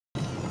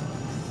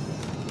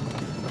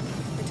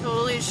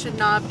should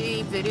not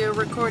be video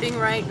recording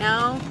right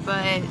now,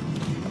 but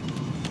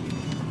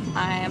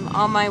I am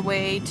on my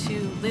way to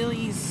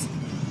Lily's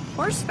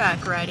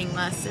horseback riding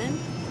lesson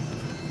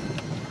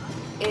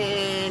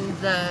in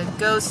the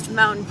Ghost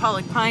Mountain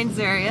Pollock Pines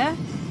area,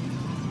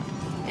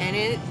 and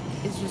it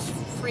is just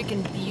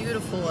freaking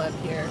beautiful up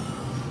here.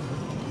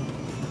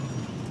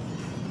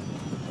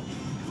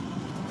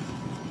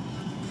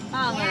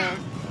 Oh, yeah.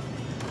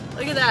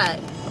 Look at that.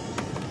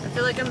 I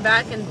feel like I'm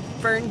back in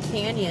Fern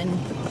Canyon.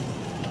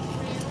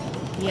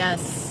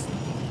 Yes.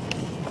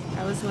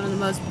 That was one of the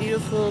most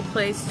beautiful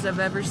places I've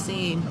ever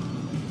seen. It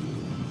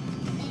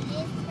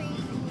is pretty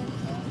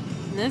beautiful.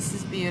 And this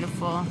is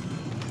beautiful.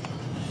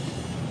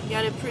 You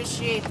gotta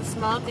appreciate the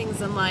small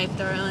things in life,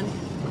 darling.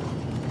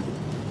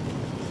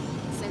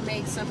 They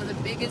make some of the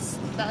biggest,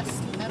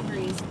 best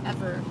memories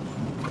ever.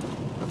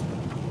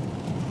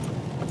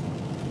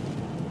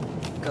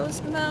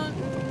 Ghost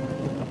Mountain.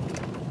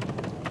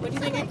 What do you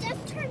think? I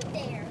just turned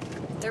there.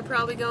 They're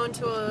probably going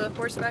to a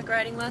horseback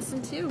riding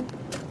lesson too.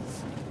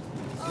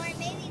 Or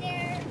maybe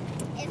they're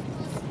if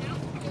Ghost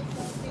Mountain is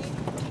open.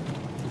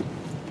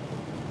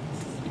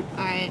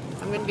 Alright,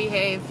 I'm gonna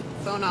behave.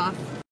 Phone off.